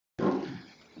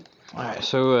All right,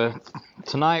 so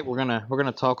tonight we're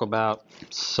gonna talk about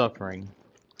suffering,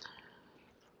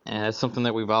 and it's something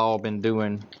that we've all been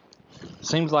doing.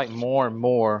 Seems like more and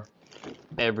more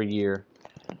every year,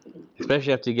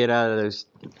 especially after you get out of those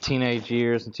teenage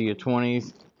years into your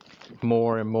 20s.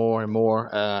 More and more and more.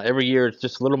 Every year, it's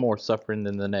just a little more suffering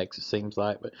than the next. It seems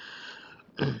like. But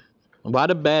why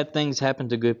do bad things happen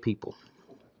to good people?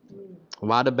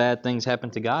 Why do bad things happen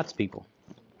to God's people?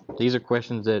 These are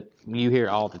questions that you hear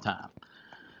all the time.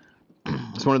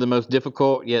 It's one of the most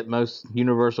difficult yet most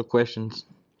universal questions.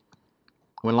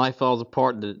 When life falls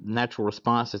apart, the natural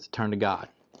response is to turn to God,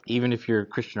 even if you're a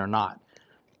Christian or not.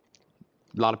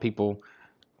 A lot of people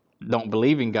don't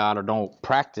believe in God or don't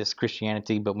practice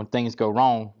Christianity, but when things go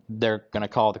wrong, they're going to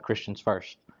call the Christians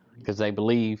first because they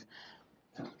believe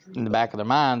in the back of their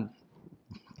mind,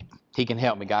 He can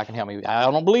help me, God can help me. I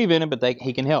don't believe in Him, but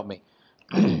He can help me.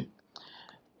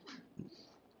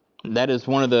 That is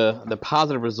one of the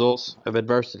positive results of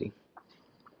adversity.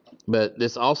 But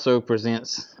this also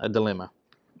presents a dilemma.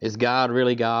 Is God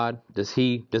really God? Does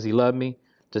He love me?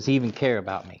 Does He even care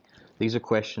about me? These are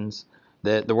questions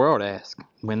that the world asks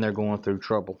when they're going through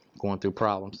trouble, going through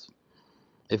problems.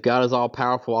 If God is all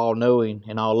powerful, all knowing,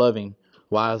 and all loving,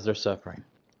 why is there suffering?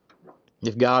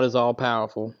 If God is all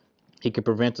powerful, He could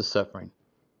prevent the suffering.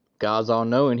 God's all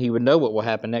knowing, He would know what will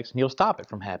happen next and He'll stop it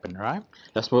from happening, right?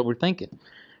 That's what we're thinking.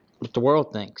 What the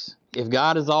world thinks. If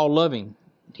God is all loving,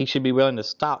 He should be willing to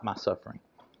stop my suffering.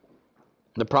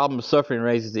 The problem of suffering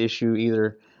raises the issue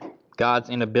either God's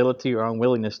inability or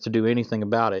unwillingness to do anything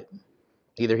about it.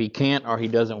 Either He can't or He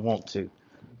doesn't want to.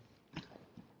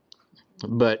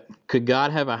 But could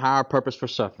God have a higher purpose for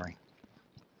suffering?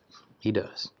 He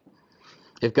does.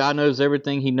 If God knows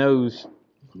everything, He knows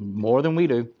more than we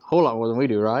do, a whole lot more than we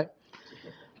do, right?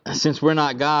 Since we're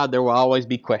not God, there will always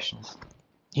be questions.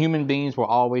 Human beings will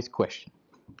always question.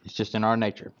 It's just in our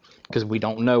nature because we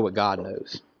don't know what God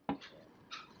knows.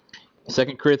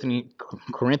 2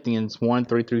 Corinthians 1,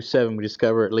 3 through 7, we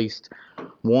discover at least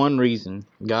one reason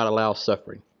God allows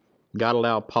suffering. God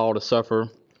allowed Paul to suffer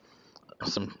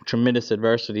some tremendous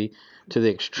adversity to the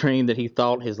extreme that he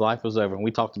thought his life was over. And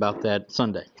we talked about that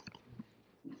Sunday.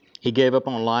 He gave up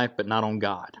on life, but not on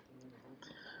God.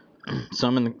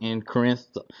 Some in Corinth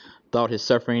thought his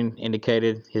suffering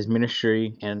indicated his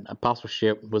ministry and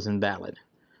apostleship was invalid.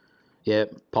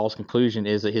 Yet Paul's conclusion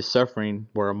is that his suffering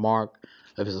were a mark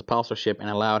of his apostleship and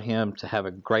allowed him to have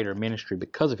a greater ministry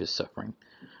because of his suffering.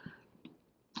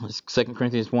 2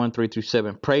 Corinthians 1, 3 through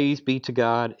 7. Praise be to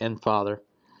God and Father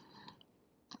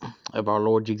of our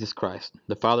Lord Jesus Christ,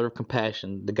 the Father of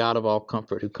compassion, the God of all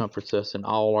comfort, who comforts us in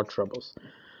all our troubles,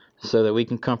 so that we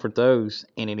can comfort those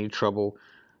in any trouble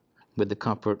with the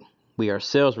comfort we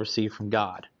ourselves receive from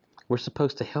God. We're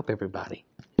supposed to help everybody.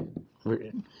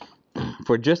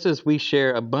 For just as we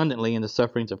share abundantly in the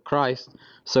sufferings of Christ,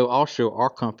 so also our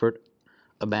comfort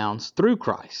abounds through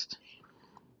Christ.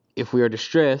 If we are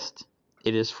distressed,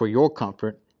 it is for your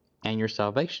comfort and your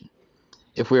salvation.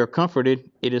 If we are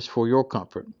comforted, it is for your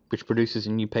comfort, which produces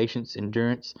in you patience,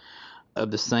 endurance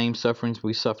of the same sufferings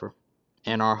we suffer.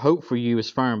 And our hope for you is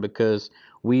firm because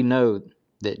we know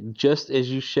that just as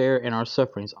you share in our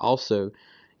sufferings, also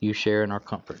you share in our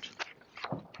comfort.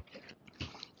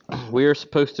 We are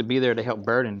supposed to be there to help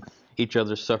burden each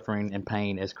other's suffering and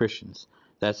pain as Christians.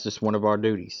 That's just one of our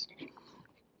duties.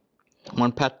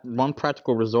 One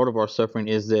practical result of our suffering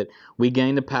is that we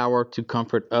gain the power to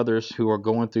comfort others who are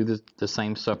going through the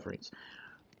same sufferings.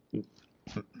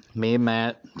 Me and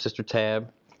Matt, Sister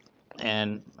Tab,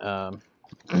 and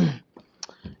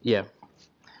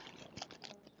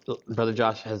Brother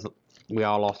Josh we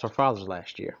all lost our fathers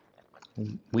last year.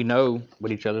 We know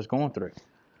what each other's going through.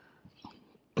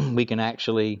 We can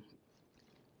actually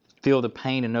feel the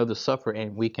pain and know the suffering,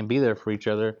 and we can be there for each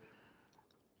other.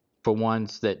 For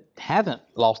ones that haven't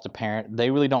lost a parent, they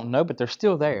really don't know, but they're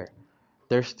still there.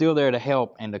 They're still there to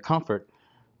help and to comfort,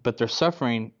 but their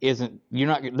suffering isn't. They're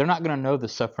not going to know the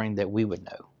suffering that we would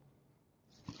know.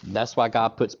 That's why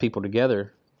God puts people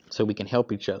together so we can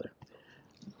help each other.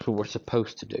 That's what we're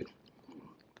supposed to do.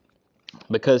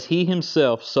 Because He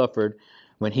Himself suffered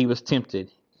when He was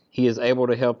tempted, He is able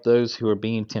to help those who are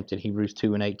being tempted. Hebrews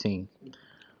 2 and 18.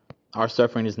 Our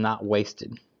suffering is not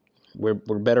wasted. We're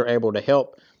better able to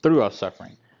help through our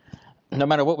suffering. No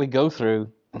matter what we go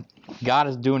through, God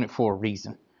is doing it for a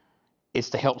reason.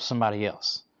 It's to help somebody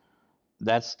else.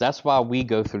 That's why we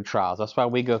go through trials. That's why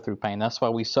we go through pain. That's why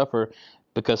we suffer,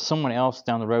 because someone else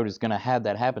down the road is going to have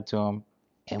that happen to them,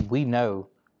 and we know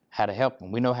how to help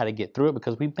them. We know how to get through it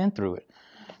because we've been through it.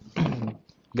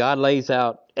 God lays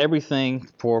out everything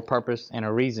for a purpose and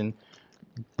a reason,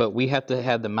 but we have to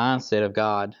have the mindset of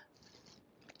God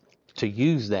to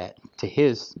use that to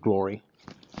his glory,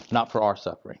 not for our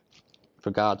suffering,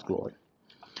 for God's glory.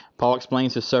 Paul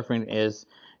explains his suffering as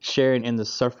sharing in the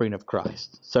suffering of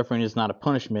Christ. Suffering is not a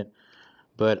punishment,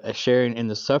 but a sharing in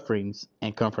the sufferings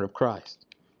and comfort of Christ.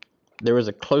 There is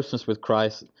a closeness with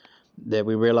Christ that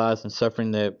we realize in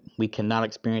suffering that we cannot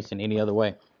experience in any other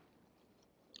way.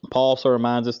 Paul also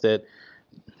reminds us that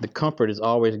the comfort is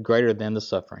always greater than the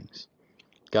sufferings.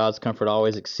 God's comfort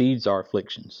always exceeds our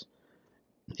afflictions.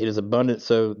 It is abundant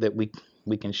so that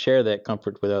we can share that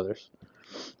comfort with others.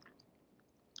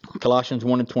 Colossians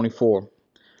 1:24.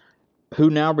 Who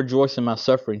now rejoice in my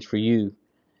sufferings for you,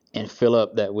 and fill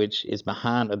up that which is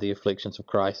behind of the afflictions of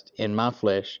Christ in my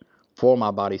flesh for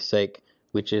my body's sake,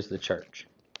 which is the church.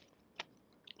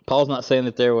 Paul's not saying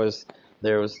that there was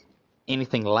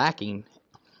anything lacking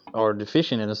or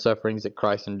deficient in the sufferings that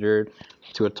Christ endured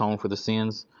to atone for the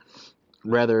sins.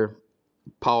 Rather,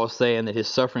 Paul is saying that his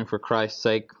suffering for Christ's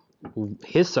sake,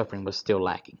 his suffering was still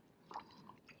lacking,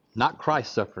 not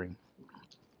Christ's suffering.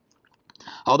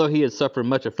 Although he had suffered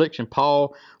much affliction,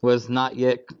 Paul was not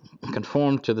yet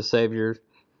conformed to the Savior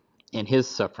in his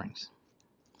sufferings.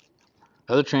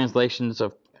 Other translations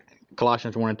of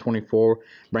Colossians 1:24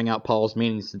 bring out Paul's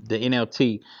meanings. The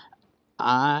NLT,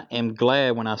 I am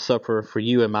glad when I suffer for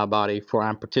you in my body, for I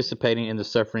am participating in the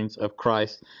sufferings of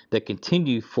Christ that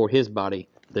continue for his body,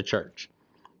 the church.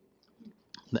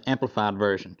 The Amplified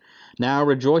Version, now I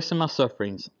rejoice in my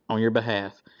sufferings on your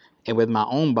behalf, and with my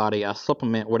own body I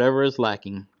supplement whatever is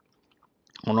lacking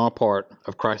on our part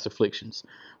of Christ's afflictions,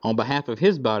 on behalf of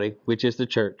his body, which is the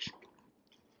church.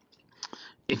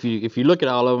 If you look at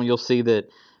all of them, you'll see that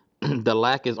the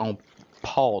lack is on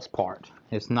Paul's part.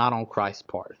 It's not on Christ's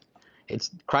part.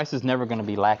 Christ is never going to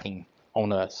be lacking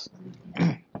on us,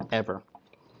 ever.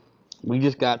 We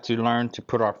just got to learn to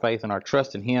put our faith and our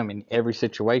trust in him in every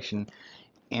situation,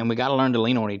 and we got to learn to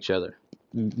lean on each other.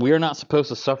 We are not supposed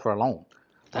to suffer alone.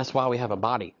 That's why we have a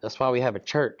body. That's why we have a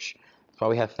church. That's why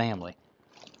we have family.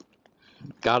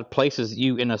 God places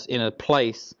you in a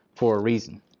place for a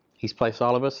reason. He's placed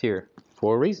all of us here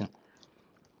for a reason.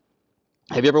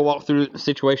 Have you ever walked through a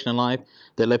situation in life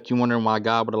that left you wondering why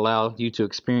God would allow you to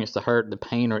experience the hurt, the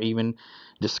pain, or even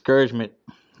discouragement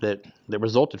that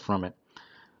resulted from it?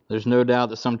 There's no doubt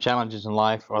that some challenges in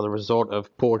life are the result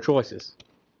of poor choices.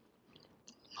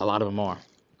 A lot of them are.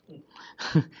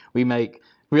 We make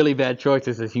really bad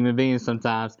choices as human beings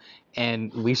sometimes,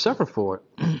 and we suffer for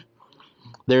it.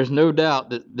 There's no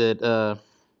doubt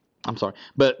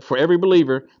but for every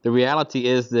believer, the reality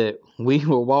is that we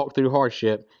will walk through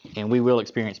hardship and we will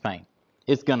experience pain.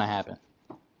 It's going to happen.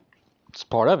 It's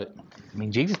part of it. I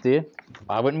mean, Jesus did.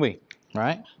 Why wouldn't we?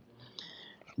 Right?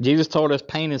 Jesus told us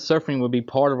pain and suffering would be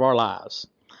part of our lives.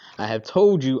 I have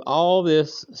told you all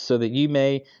this so that you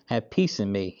may have peace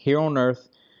in me. Here on earth,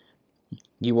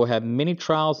 you will have many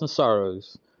trials and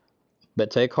sorrows, but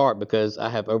take heart because I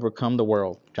have overcome the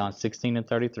world. John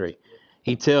 16:33.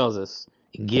 He tells us,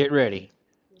 get ready.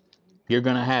 You're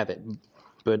going to have it.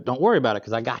 But don't worry about it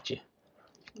because I got you.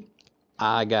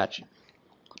 I got you.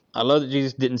 I love that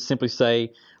Jesus didn't simply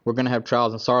say we're going to have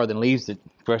trials and sorrow, then leaves it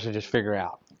for us to just figure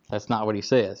out. That's not what he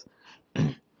says.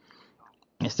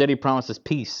 Instead, he promises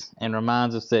peace and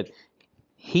reminds us that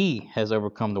he has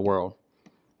overcome the world,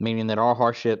 meaning that our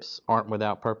hardships aren't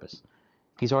without purpose.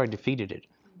 He's already defeated it.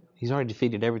 He's already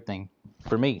defeated everything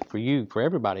for me, for you, for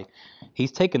everybody.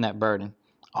 He's taken that burden.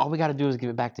 All we got to do is give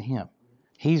it back to him.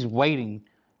 He's waiting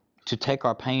to take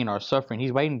our pain, our suffering.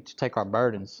 He's waiting to take our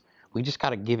burdens. We just got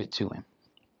to give it to him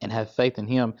and have faith in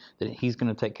him that he's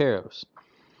going to take care of us.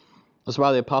 That's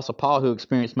why the Apostle Paul, who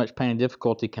experienced much pain and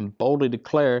difficulty, can boldly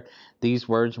declare these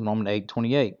words in Romans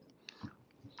 8:28.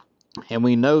 And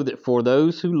we know that for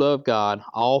those who love God,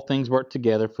 all things work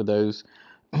together for those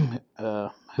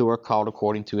who are called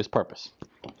according to his purpose.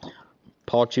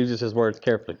 Paul chooses his words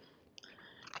carefully.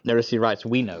 Notice he writes,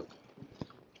 we know.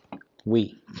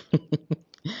 We.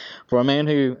 For a man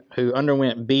who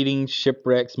underwent beatings,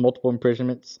 shipwrecks, multiple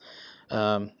imprisonments,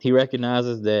 he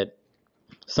recognizes that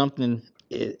something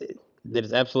that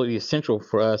is absolutely essential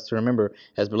for us to remember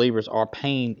as believers: our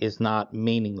pain is not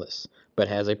meaningless, but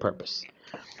has a purpose.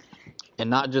 And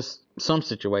not just some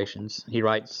situations. He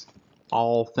writes,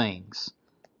 all things.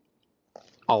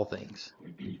 All things.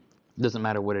 Doesn't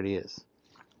matter what it is.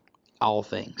 All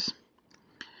things.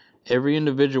 Every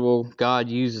individual God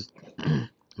uses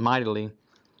mightily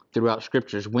throughout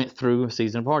scriptures went through a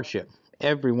season of hardship.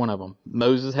 Every one of them.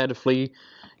 Moses had to flee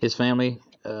his family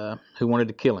who wanted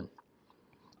to kill him.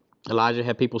 Elijah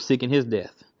had people seeking his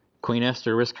death. Queen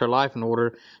Esther risked her life in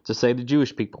order to save the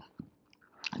Jewish people.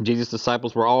 Jesus'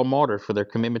 disciples were all martyred for their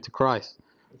commitment to Christ.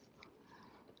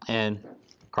 And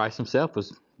Christ himself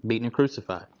was beaten and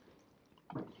crucified.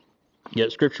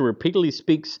 Yet Scripture repeatedly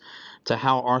speaks to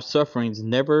how our sufferings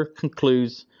never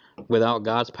concludes without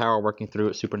God's power working through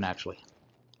it supernaturally.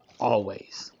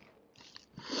 Always.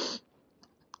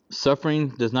 Suffering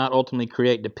does not ultimately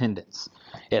create dependence.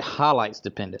 It highlights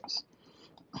dependence.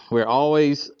 We're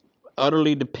always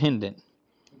utterly dependent,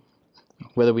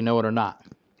 whether we know it or not.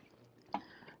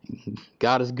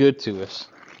 God is good to us.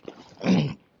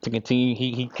 To continue,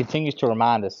 he continues to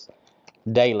remind us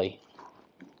daily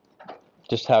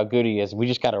just how good he is. We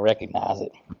just got to recognize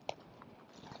it.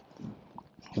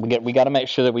 We got to make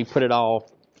sure that we put it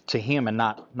all to him and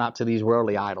not to these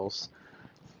worldly idols.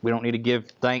 We don't need to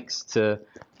give thanks to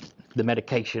the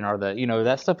medication or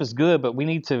that stuff is good, but we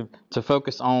need to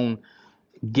focus on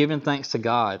giving thanks to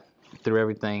God through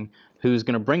everything, who's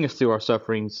going to bring us through our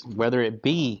sufferings, whether it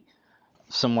be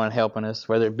someone helping us,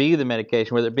 whether it be the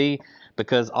medication, whether it be,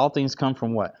 because all things come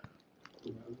from what?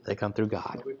 They come through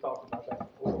God. We've talked about that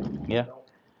before. Yeah.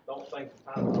 Don't think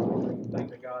the time.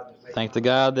 Thank to God that makes Thank to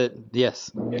God that,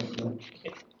 yes.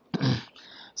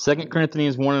 2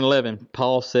 Corinthians 1:11,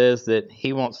 Paul says that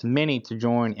he wants many to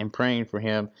join in praying for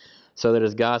him so that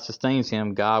as God sustains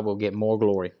him, God will get more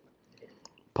glory.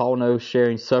 Paul knows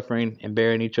sharing suffering and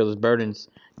bearing each other's burdens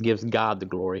gives God the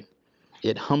glory.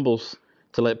 It humbles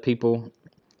to let people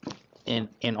in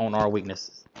on our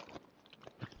weaknesses.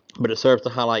 But it serves to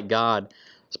highlight God's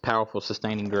powerful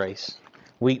sustaining grace.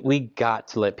 We got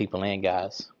to let people in,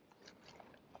 guys.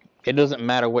 It doesn't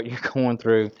matter what you're going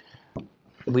through.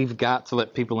 We've got to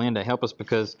let people in to help us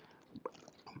because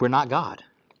we're not God.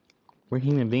 We're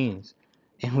human beings.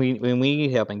 And we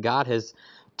need help. And God has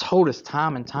told us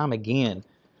time and time again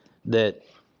that,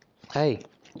 hey,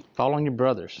 fall on your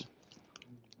brothers.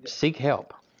 Seek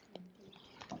help.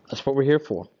 That's what we're here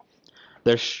for.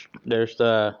 There's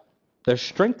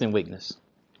strength in weakness.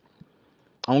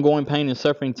 Ongoing pain and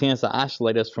suffering tends to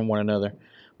isolate us from one another.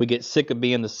 We get sick of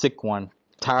being the sick one,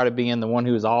 tired of being the one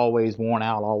who is always worn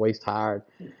out, always tired.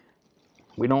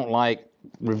 We don't like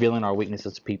revealing our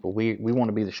weaknesses to people. We want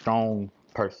to be the strong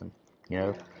person,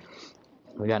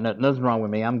 We got nothing wrong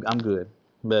with me. I'm good.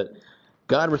 But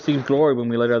God receives glory when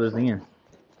we let others in.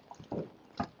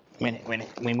 When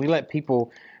we let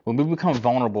people, when we become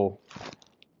vulnerable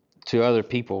to other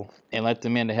people and let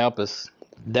them in to help us,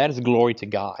 that is glory to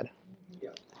God.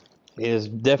 It is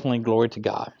definitely glory to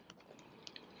God.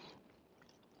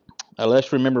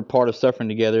 Let's remember part of suffering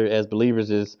together as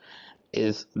believers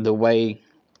is the way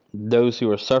those who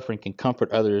are suffering can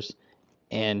comfort others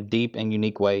in deep and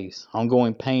unique ways.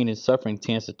 Ongoing pain and suffering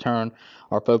tends to turn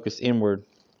our focus inward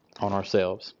on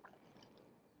ourselves.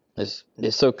 It's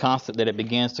so constant that it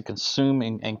begins to consume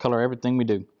and color everything we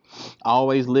do.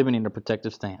 Always living in a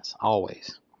protective stance.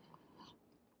 Always.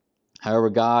 However,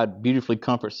 God beautifully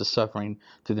comforts the suffering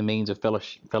through the means of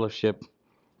fellowship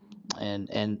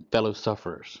and fellow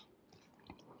sufferers.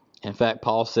 In fact,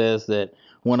 Paul says that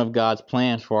one of God's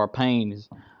plans for our pain is,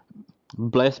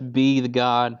 blessed be the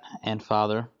God and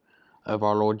Father of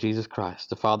our Lord Jesus Christ,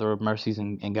 the Father of mercies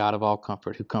and God of all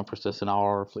comfort, who comforts us in all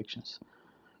our afflictions,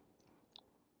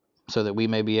 so that we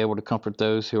may be able to comfort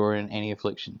those who are in any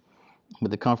affliction, with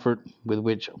the comfort with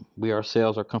which we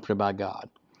ourselves are comforted by God.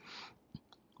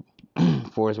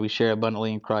 For as we share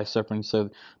abundantly in Christ's suffering, so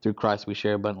through Christ we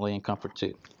share abundantly in comfort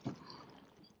too.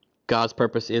 God's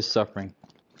purpose is suffering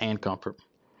and comfort.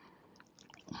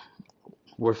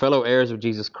 We're fellow heirs of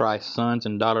Jesus Christ, sons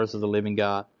and daughters of the living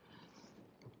God.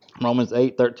 Romans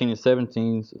 8:13 and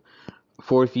 17.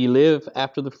 For if ye live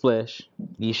after the flesh,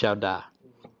 ye shall die.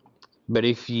 But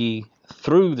if ye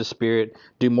through the Spirit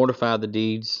do mortify the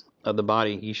deeds of the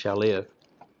body, ye shall live.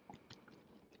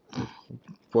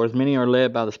 For as many are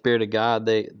led by the Spirit of God,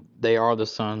 they are the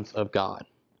sons of God.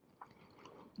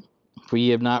 For ye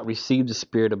have not received the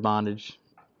spirit of bondage,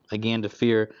 again to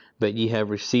fear, but ye have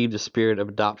received the spirit of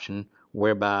adoption,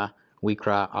 whereby we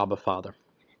cry, Abba, Father.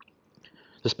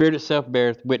 The Spirit itself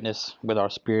beareth witness with our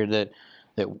spirit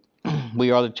that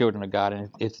we are the children of God, and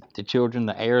it's the children,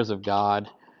 the heirs of God,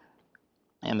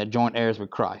 and the joint heirs with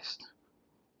Christ.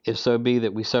 If so be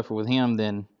that we suffer with him,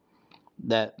 then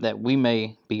that we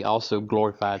may be also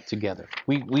glorified together.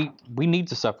 We need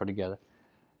to suffer together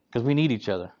because we need each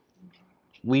other.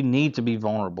 We need to be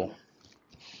vulnerable.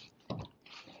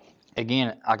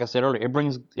 Again, like I said earlier, it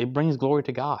brings glory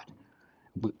to God.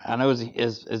 I know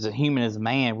as a human, as a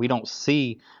man, we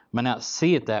may not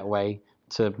see it that way,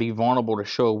 to be vulnerable, to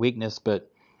show a weakness,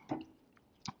 but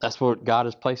that's what God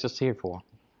has placed us here for,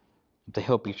 to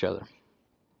help each other.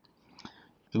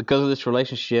 Because of this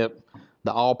relationship,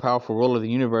 the all-powerful ruler of the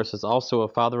universe is also a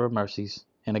Father of mercies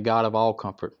and a God of all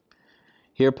comfort.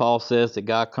 Here Paul says that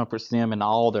God comforts them in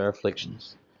all their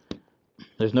afflictions.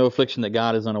 There's no affliction that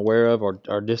God is unaware of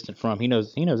or distant from. He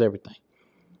knows everything.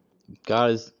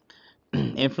 God is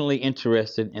infinitely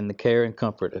interested in the care and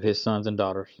comfort of his sons and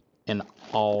daughters in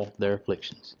all their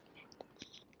afflictions.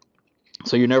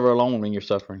 So you're never alone when you're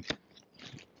suffering.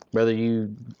 Whether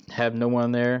you have no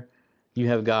one there, you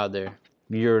have God there.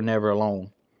 You're never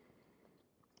alone.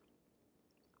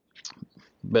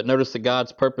 But notice that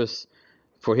God's purpose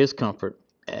for his comfort,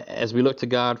 as we look to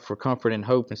God for comfort and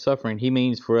hope and suffering, he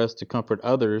means for us to comfort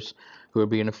others who are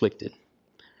being afflicted.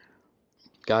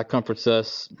 God comforts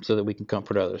us so that we can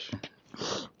comfort others.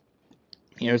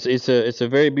 It's a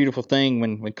very beautiful thing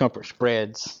when comfort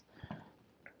spreads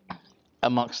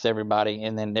amongst everybody,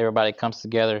 and then everybody comes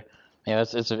together.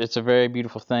 It's a very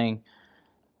beautiful thing.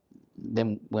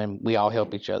 Then when we all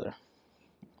help each other,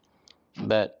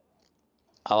 but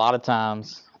a lot of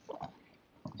times,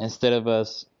 instead of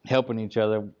us helping each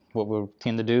other, what we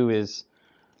tend to do is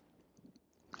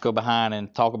go behind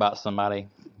and talk about somebody.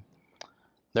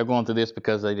 They're going through this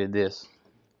because they did this.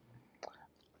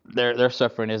 Their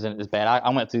suffering isn't as bad. I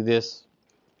went through this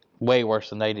way worse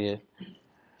than they did.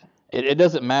 It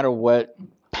doesn't matter what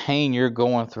pain you're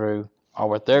going through or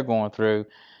what they're going through.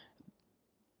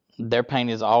 Their pain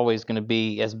is always going to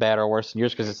be as bad or worse than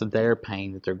yours because it's their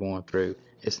pain that they're going through.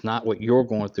 It's not what you're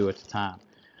going through at the time.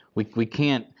 We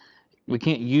can't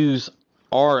use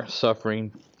our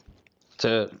suffering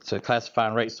to classify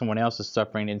and rate someone else's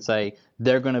suffering and say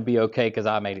they're going to be okay because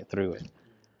I made it through it.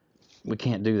 We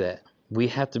can't do that. We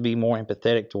have to be more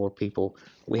empathetic toward people.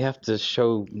 We have to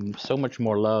show so much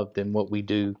more love than what we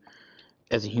do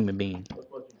as a human being. That's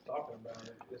what you're talking about.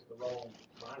 It's the wrong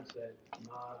mindset.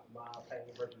 My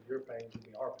pain versus your pain should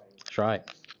be our pain. That's right.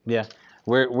 Yeah.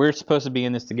 We're supposed to be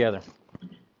in this together.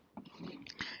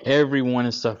 Everyone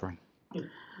is suffering.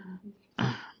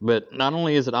 But not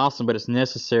only is it awesome, but it's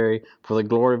necessary for the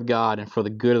glory of God and for the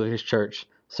good of his church.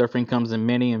 Suffering comes in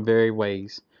many and varied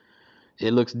ways.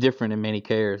 It looks different in many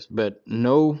cares, but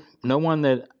no one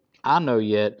that I know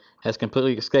yet has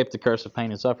completely escaped the curse of pain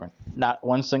and suffering. Not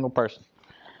one single person.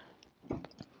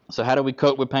 So how do we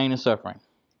cope with pain and suffering?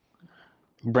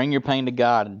 Bring your pain to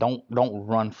God and don't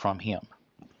run from him.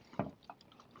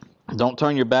 Don't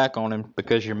turn your back on him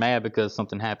because you're mad because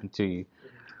something happened to you.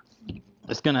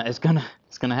 It's gonna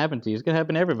happen to you. It's gonna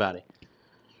happen to everybody.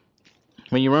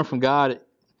 When you run from God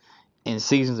in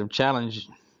seasons of challenge,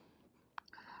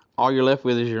 all you're left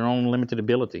with is your own limited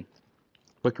ability.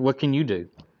 What can you do?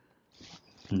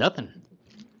 Nothing.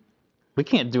 We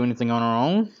can't do anything on our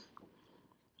own.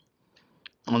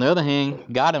 On the other hand,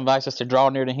 God invites us to draw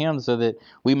near to him so that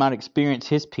we might experience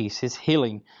his peace, his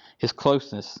healing, his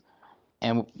closeness,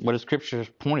 and what the scriptures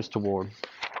point us toward.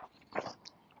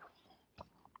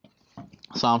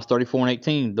 Psalms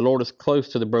 34:18, the Lord is close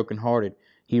to the brokenhearted.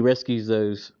 He rescues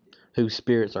those whose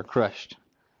spirits are crushed.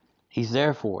 He's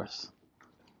there for us.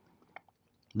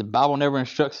 The Bible never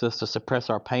instructs us to suppress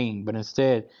our pain, but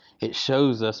instead it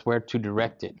shows us where to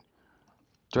direct it.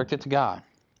 Direct it to God.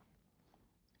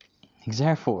 He's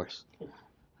there for us.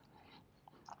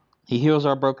 He heals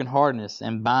our brokenheartedness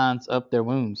and binds up their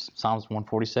wounds. Psalms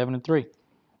 147:3.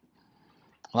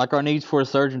 Like our needs for a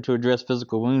surgeon to address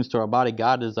physical wounds to our body,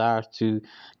 God desires to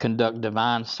conduct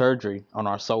divine surgery on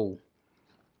our soul.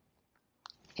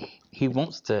 He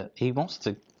wants to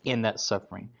end that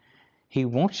suffering. He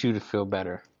wants you to feel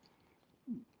better.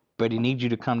 But he needs you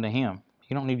to come to him.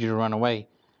 He don't need you to run away.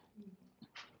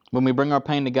 When we bring our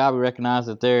pain to God, we recognize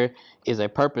that there is a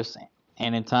purpose,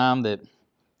 and in time that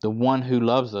the one who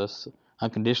loves us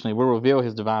unconditionally will reveal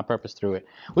his divine purpose through it.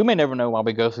 We may never know why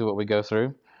we go through what we go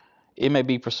through. It may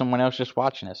be for someone else just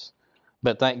watching us.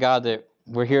 But thank God that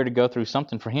we're here to go through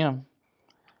something for him,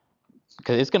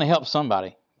 because it's going to help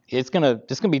somebody. It's going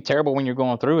to be terrible when you're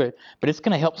going through it, but it's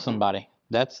going to help somebody.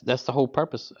 That's the whole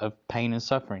purpose of pain and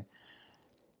suffering.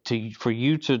 For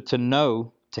you to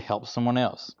know to help someone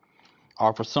else,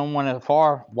 or for someone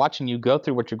afar watching you go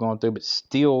through what you're going through, but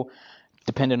still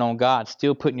dependent on God,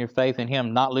 still putting your faith in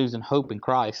him, not losing hope in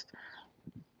Christ.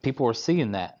 People are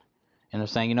seeing that, and they're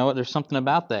saying, you know what, there's something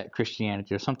about that Christianity,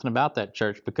 there's something about that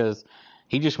church, because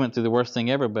he just went through the worst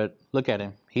thing ever, but look at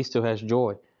him. He still has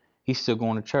joy. He's still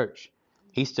going to church.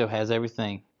 He still has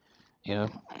everything.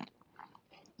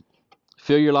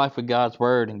 Fill your life with God's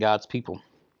word and God's people.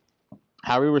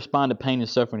 How we respond to pain and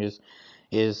suffering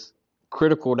is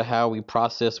critical to how we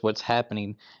process what's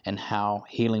happening and how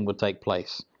healing will take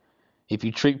place. If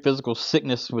you treat physical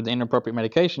sickness with inappropriate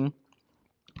medication,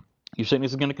 your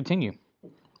sickness is going to continue.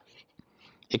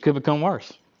 It could become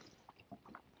worse.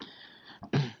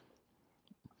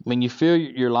 When you fill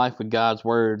your life with God's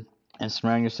word and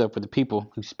surround yourself with the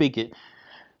people who speak it.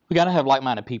 We got to have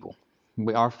like-minded people.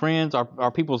 Our friends,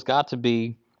 our people's got to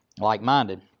be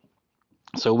like-minded,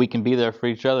 so we can be there for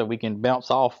each other. We can bounce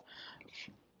off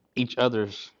each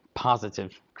other's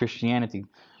positive Christianity.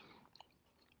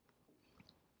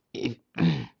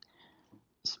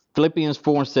 Philippians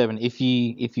 4:7.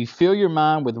 If you fill your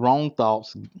mind with wrong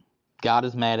thoughts, God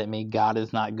is mad at me. God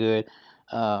is not good.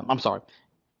 I'm sorry.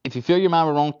 If you fill your mind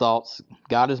with wrong thoughts,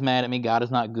 God is mad at me. God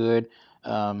is not good.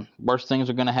 Worse things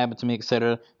are going to happen to me,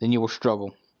 etc. Then you will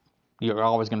struggle. You're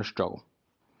always going to struggle.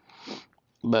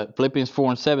 But Philippians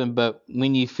 4:7. But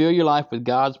when you fill your life with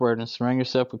God's word and surround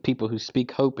yourself with people who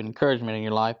speak hope and encouragement in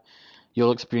your life,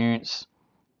 your experience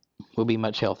will be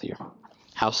much healthier.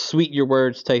 How sweet your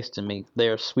words taste to me. They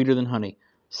are sweeter than honey.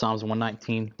 Psalms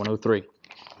 119:103.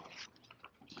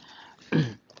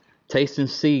 Taste and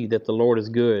see that the Lord is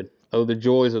good. Oh, the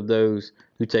joys of those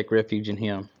who take refuge in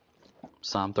him.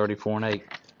 Psalm 34:8.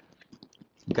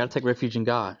 You got to take refuge in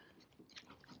God.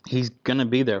 He's going to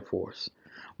be there for us.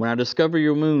 When I discover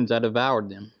your wounds, I devoured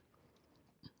them.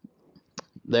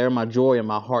 They are my joy and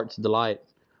my heart's delight.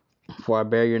 For I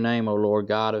bear your name, O Lord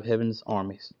God of heaven's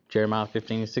armies. Jeremiah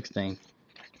 15:16.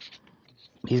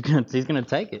 He's gonna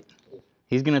take it.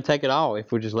 He's gonna take it all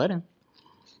if we just let him.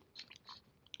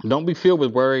 Don't be filled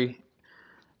with worry,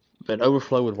 but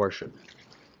overflow with worship.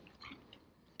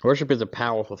 Worship is a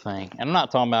powerful thing. And I'm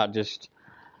not talking about just,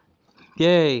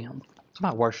 yay. It's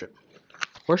about worship.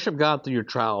 Worship God through your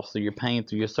trials, through your pain,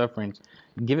 through your sufferings.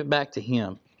 Give it back to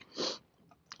him.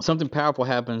 Something powerful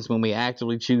happens when we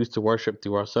actively choose to worship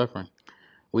through our suffering.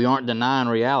 We aren't denying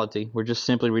reality. We're just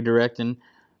simply redirecting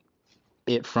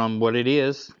it from what it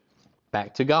is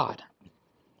back to God.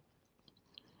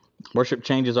 Worship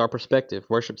changes our perspective.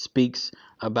 Worship speaks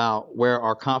about where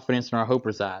our confidence and our hope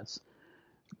resides.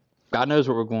 God knows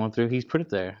what we're going through. He's put it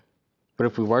there. But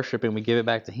if we worship and we give it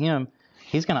back to him,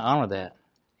 he's going to honor that.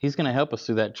 He's going to help us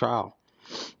through that trial.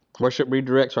 Worship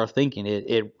redirects our thinking.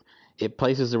 It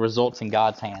places the results in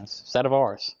God's hands instead of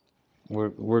ours.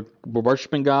 We're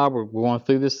worshiping God. We're going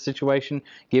through this situation,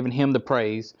 giving him the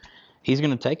praise. He's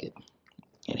going to take it,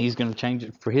 and he's going to change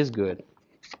it for his good.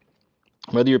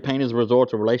 Whether your pain is a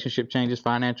result of relationship changes,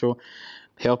 financial,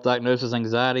 health diagnosis,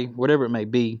 anxiety, whatever it may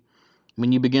be,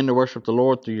 when you begin to worship the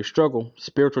Lord through your struggle,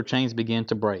 spiritual chains begin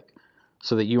to break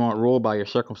so that you aren't ruled by your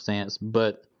circumstance,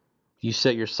 but you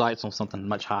set your sights on something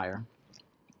much higher.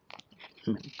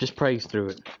 Just praise through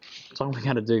it. That's all we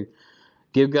got to do.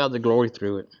 Give God the glory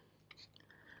through it.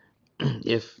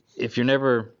 If you don't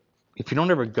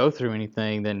ever go through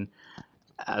anything, then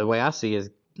the way I see it is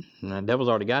the devil's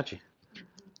already got you.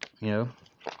 You know,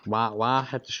 why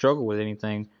have to struggle with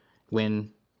anything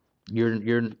when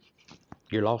you're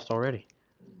lost already?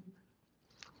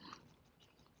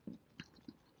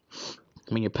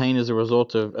 When your pain is a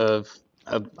result of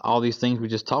all these things we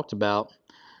just talked about,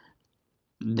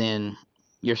 then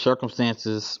your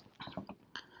circumstances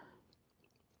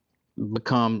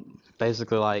become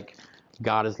basically like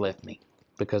God has left me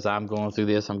because I'm going through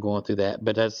this, I'm going through that.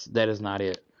 But that is not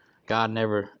it. God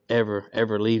never, ever,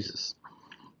 ever leaves us.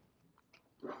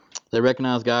 They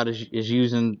recognize God is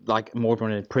using like more of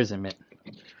an imprisonment.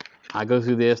 I go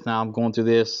through this, now I'm going through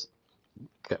this.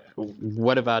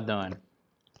 What have I done?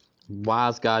 Why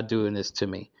is God doing this to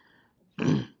me?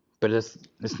 But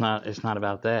it's not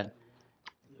about that.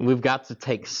 We've got to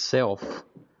take self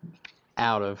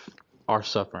out of our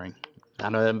suffering. I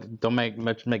know that don't make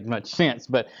much sense,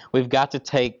 but we've got to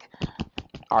take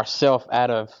ourself out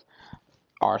of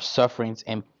our sufferings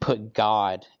and put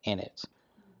God in it.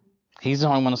 He's the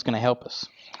only one that's going to help us.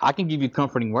 I can give you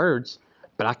comforting words,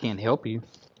 but I can't help you.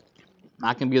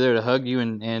 I can be there to hug you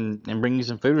and bring you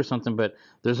some food or something, but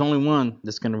there's only one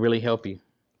that's going to really help you.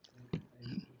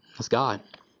 That's God.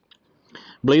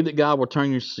 Believe that God will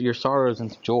turn your sorrows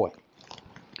into joy.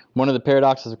 One of the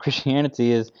paradoxes of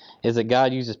Christianity is that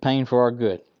God uses pain for our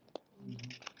good.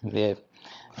 Yeah.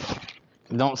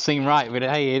 It don't seem right, but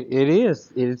hey, it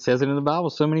is. It says it in the Bible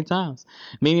so many times.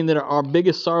 Meaning that our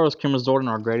biggest sorrows can result in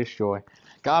our greatest joy.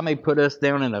 God may put us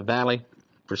down in a valley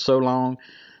for so long,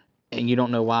 and you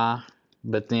don't know why.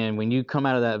 But then when you come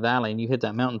out of that valley and you hit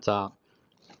that mountaintop,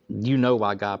 you know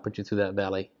why God put you through that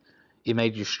valley. It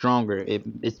made you stronger.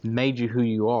 It's made you who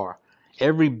you are.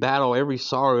 Every battle, every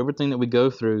sorrow, everything that we go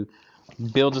through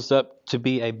builds us up to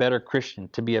be a better Christian,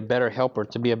 to be a better helper,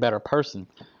 to be a better person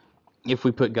if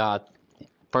we put God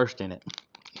first in it.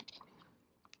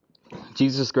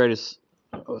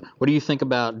 What do you think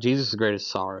about Jesus'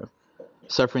 greatest sorrow?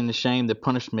 Suffering the shame, the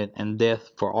punishment, and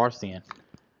death for our sin.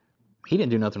 He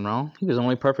didn't do nothing wrong. He was the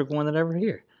only perfect one that ever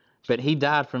here. But he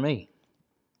died for me.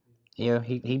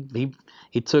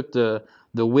 He took the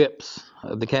whips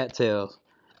of the cattails.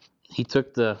 He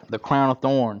took the crown of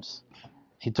thorns.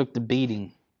 He took the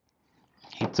beating.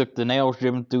 He took the nails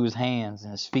driven through his hands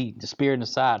and his feet, the spear in the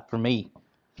side for me.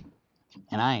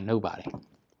 And I ain't nobody.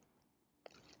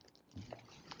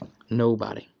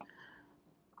 Nobody.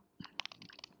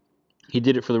 He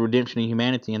did it for the redemption of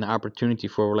humanity and the opportunity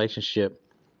for a relationship.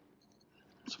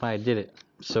 That's why he did it.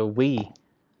 So we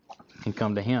can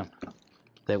come to him.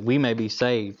 That we may be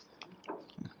saved.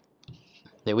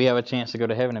 That we have a chance to go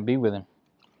to heaven and be with him.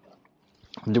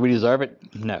 Do we deserve it?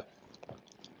 No.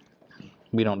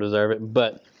 We don't deserve it,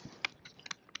 but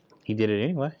he did it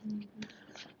anyway.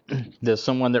 Does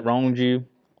someone that wronged you,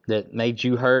 that made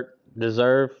you hurt,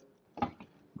 deserve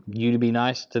you to be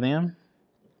nice to them?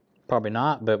 Probably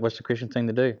not, but what's the Christian thing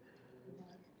to do?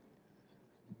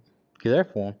 You're there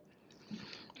for them.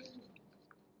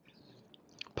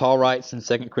 Paul writes in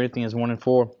 2 Corinthians 1 and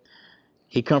 4,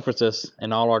 he comforts us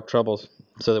in all our troubles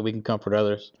so that we can comfort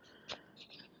others.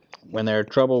 When they're in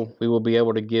trouble, we will be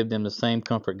able to give them the same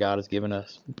comfort God has given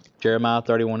us. Jeremiah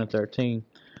 31 and 13.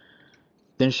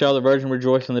 Then shall the virgin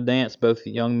rejoice in the dance, both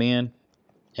young men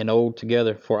and old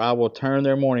together, for I will turn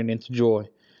their mourning into joy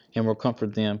and will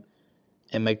comfort them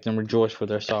and make them rejoice for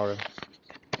their sorrow.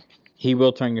 He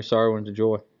will turn your sorrow into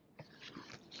joy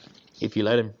if you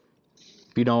let him.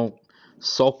 If you don't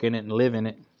sulk in it and live in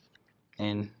it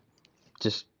and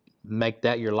just make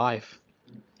that your life.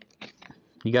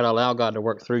 You got to allow God to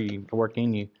work through you, to work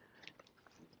in you,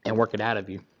 and work it out of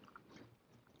you.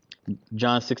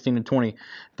 John 16 and 20.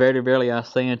 Verily, verily, I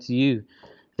say unto you,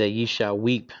 that ye shall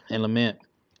weep and lament,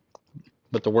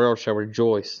 but the world shall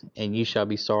rejoice, and ye shall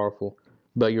be sorrowful,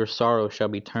 but your sorrow shall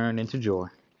be turned into joy.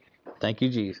 Thank you,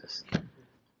 Jesus.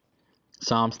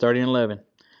 Psalms 30 and 11.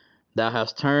 Thou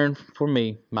hast turned for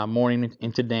me my mourning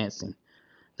into dancing.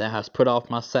 Thou hast put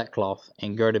off my sackcloth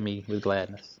and girded me with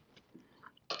gladness.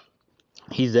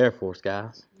 He's there for us,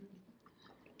 guys.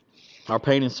 Our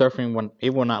pain and suffering, it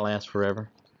will not last forever.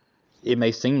 It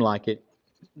may seem like it.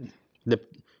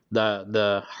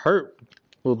 The hurt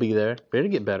will be there, but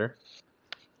it'll get better.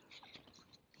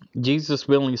 Jesus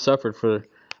willingly suffered for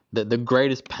the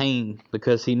greatest pain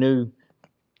because he knew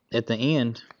at the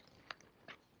end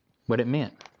what it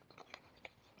meant.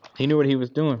 He knew what he was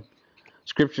doing.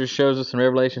 Scripture shows us in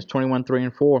Revelations 21, 3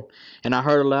 and 4. And I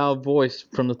heard a loud voice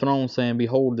from the throne saying,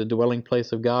 Behold, the dwelling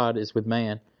place of God is with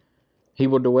man. He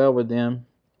will dwell with them,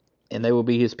 and they will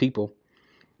be his people.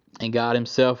 And God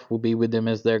himself will be with them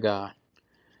as their God.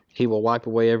 He will wipe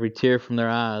away every tear from their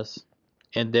eyes,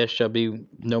 and death shall be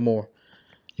no more.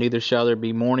 Neither shall there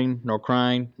be mourning, nor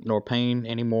crying, nor pain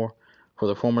any more, for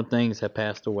the former things have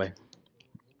passed away.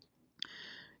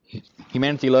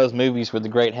 Humanity loves movies with the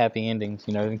great happy endings,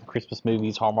 Christmas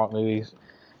movies, Hallmark movies,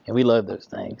 and we love those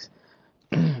things.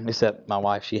 Except my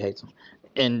wife, she hates them.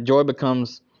 And joy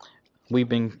becomes, we've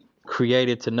been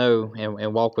created to know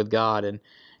and walk with God,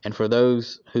 and for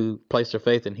those who place their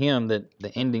faith in him, that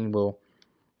the ending will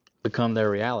become their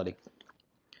reality.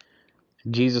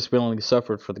 Jesus willingly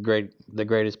suffered for the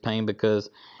greatest pain because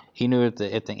he knew at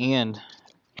the end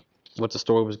what the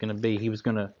story was going to be. He was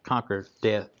going to conquer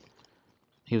death.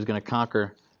 He was going to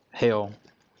conquer hell.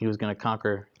 He was going to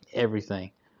conquer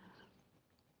everything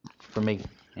for me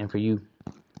and for you.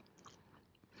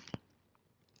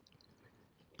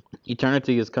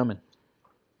 Eternity is coming.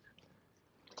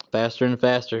 Faster and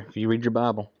faster if you read your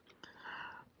Bible.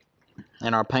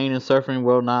 And our pain and suffering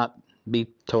will not be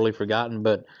totally forgotten,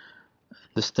 but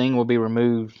the sting will be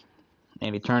removed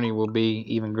and eternity will be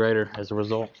even greater as a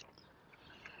result.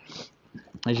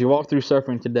 As you walk through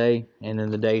suffering today and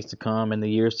in the days to come and the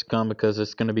years to come, because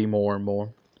it's going to be more and more,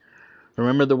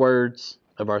 remember the words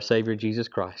of our Savior Jesus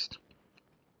Christ.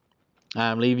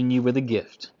 I am leaving you with a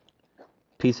gift,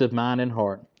 peace of mind and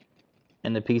heart,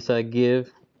 and the peace I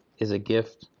give is a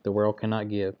gift the world cannot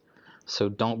give. So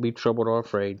don't be troubled or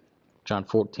afraid. John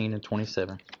 14 and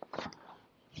 27.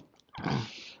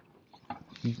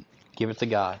 Give it to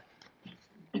God.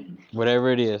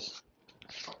 Whatever it is,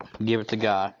 give it to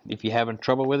God. If you're having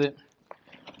trouble with it,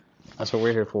 that's what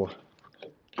we're here for.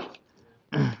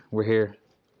 We're here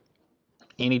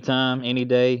anytime, any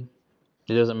day.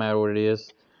 It doesn't matter what it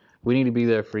is. We need to be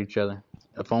there for each other.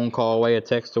 A phone call away, a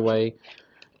text away.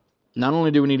 Not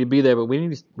only do we need to be there, but we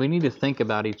need to think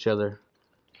about each other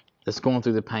that's going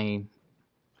through the pain.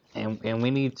 And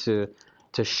we need to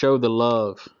show the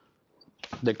love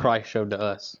that Christ showed to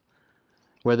us.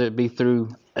 Whether it be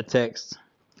through a text,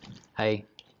 hey,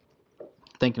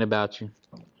 thinking about you.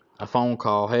 A phone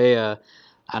call, hey,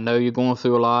 I know you're going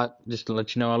through a lot. Just to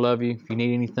let you know I love you. If you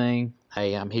need anything,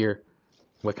 hey, I'm here.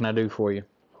 What can I do for you?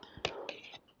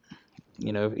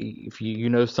 You know, if you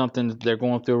know something, they're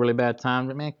going through a really bad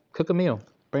time, man, cook a meal,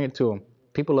 bring it to them.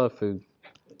 People love food.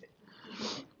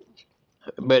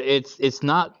 But it's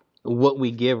not what we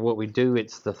give, what we do.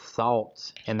 It's the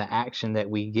thoughts and the action that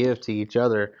we give to each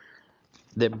other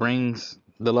that brings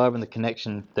the love and the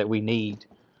connection that we need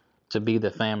to be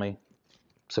the family,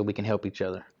 so we can help each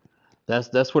other.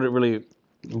 That's what it really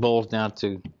boils down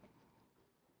to.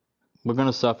 We're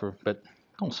gonna suffer, but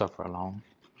don't suffer alone.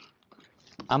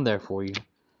 I'm there for you.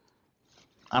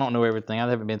 I don't know everything. I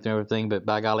haven't been through everything, but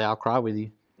by golly, I'll cry with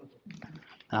you.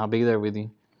 I'll be there with you.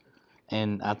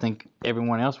 And I think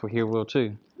everyone else here will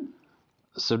too.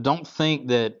 So don't think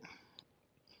that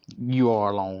you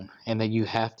are alone and that you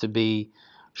have to be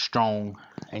strong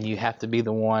and you have to be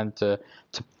the one to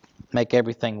make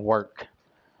everything work.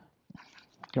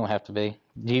 You don't have to be.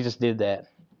 Jesus did that.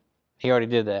 He already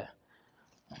did that.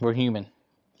 We're human.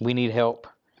 We need help.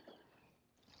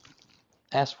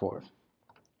 Ask for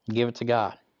it. Give it to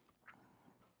God.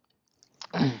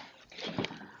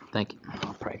 Thank you.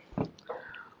 I'll pray.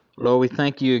 Lord, we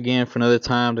thank you again for another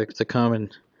time to come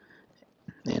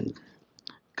and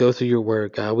go through your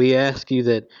word, God. We ask you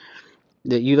that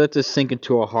you let this sink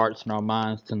into our hearts and our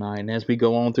minds tonight. And as we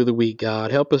go on through the week,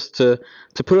 God, help us to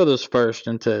put others first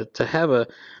and to have a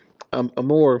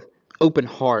more open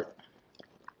heart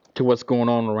to what's going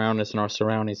on around us and our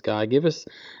surroundings, God. Give us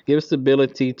the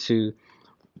ability to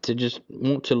just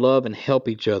want to love and help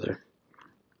each other.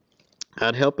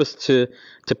 God, help us to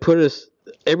put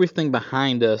everything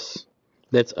behind us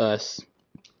that's us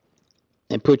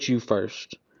and put you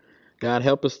first. God,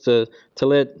 help us to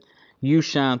let you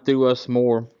shine through us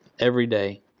more every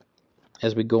day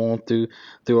as we go on through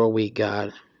our week,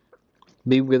 God.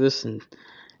 Be with us and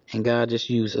God, just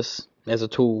use us as a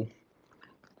tool.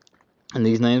 In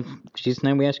Jesus'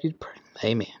 name we ask you to pray.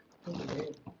 Amen.